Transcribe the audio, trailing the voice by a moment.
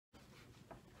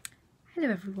Hello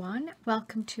everyone,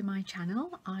 welcome to my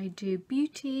channel. I do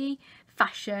beauty,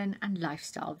 fashion and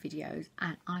lifestyle videos,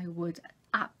 and I would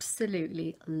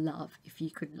absolutely love if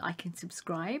you could like and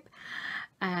subscribe.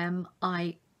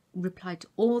 I reply to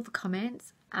all the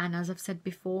comments, and as I've said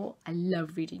before, I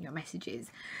love reading your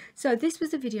messages. So this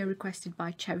was a video requested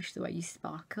by Cherish the Way You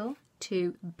Sparkle,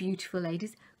 two beautiful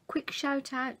ladies. Quick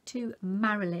shout out to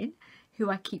Marilyn, who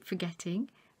I keep forgetting.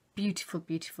 Beautiful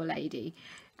lady,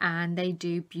 and they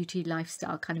do beauty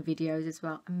lifestyle kind of videos as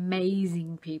well.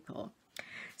 Amazing people.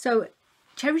 So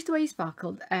Cherish the Way You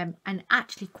Sparkled, and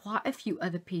actually quite a few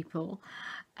other people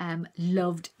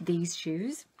loved these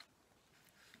shoes.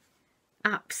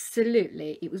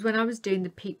 Absolutely. It was when I was doing the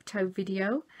peep toe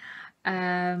video,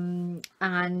 and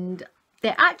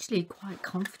they're actually quite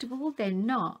comfortable. They're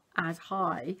not as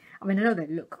high. I mean, I know they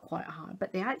look quite high,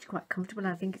 but they're actually quite comfortable.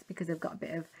 And I think it's because they've got a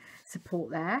bit of support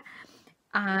there.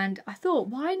 And I thought,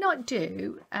 why not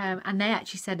do, and they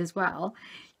actually said as well,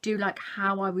 do like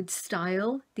how I would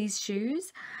style these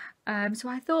shoes. So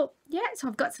I thought, yeah, so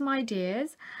I've got some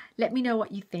ideas. Let me know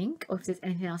what you think, or if there's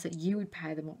anything else that you would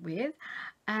pair them up with.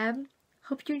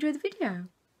 Hope you enjoy the video.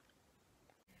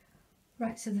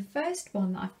 Right, so the first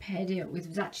one that I've paired it up with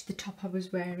was actually the top I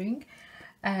was wearing,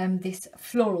 this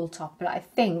floral top, but I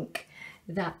think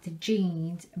that the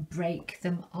jeans break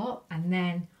them up and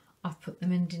then I've put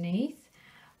them underneath.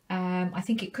 I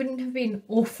think it couldn't have been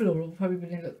all floral, probably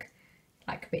would have looked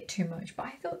like a bit too much, but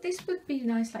I thought this would be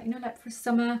nice, like, you know, like for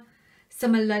summer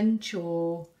lunch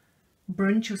or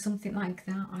brunch or something like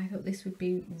that. I thought this would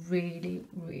be really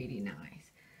nice.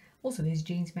 Also, these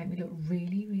jeans make me look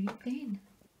really thin.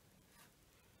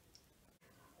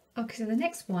 Okay, so the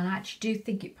next one, I actually do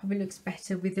think it probably looks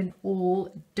better with an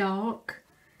all dark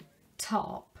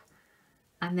top,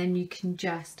 and then you can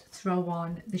just throw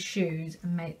on the shoes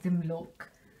and make them look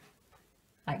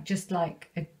like just like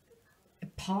a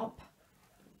pop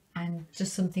and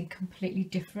just something completely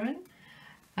different.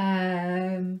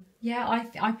 Yeah,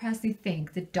 I personally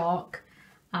think the dark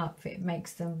outfit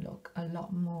makes them look a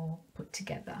lot more put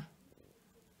together,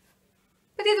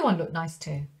 but the other one looked nice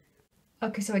too.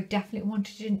 Okay, so I definitely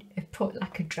wanted to put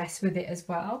like a dress with it as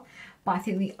well, but I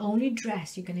think the only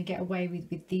dress you're going to get away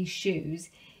with these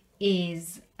shoes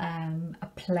is a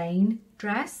plain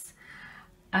dress.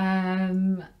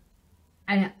 And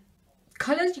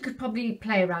colours you could probably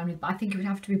play around with, but I think it would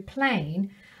have to be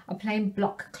plain, a plain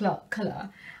block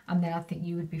colour, and then I think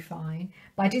you would be fine.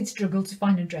 But I did struggle to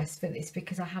find a dress for this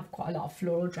because I have quite a lot of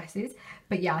floral dresses,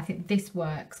 but yeah, I think this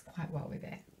works quite well with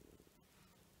it.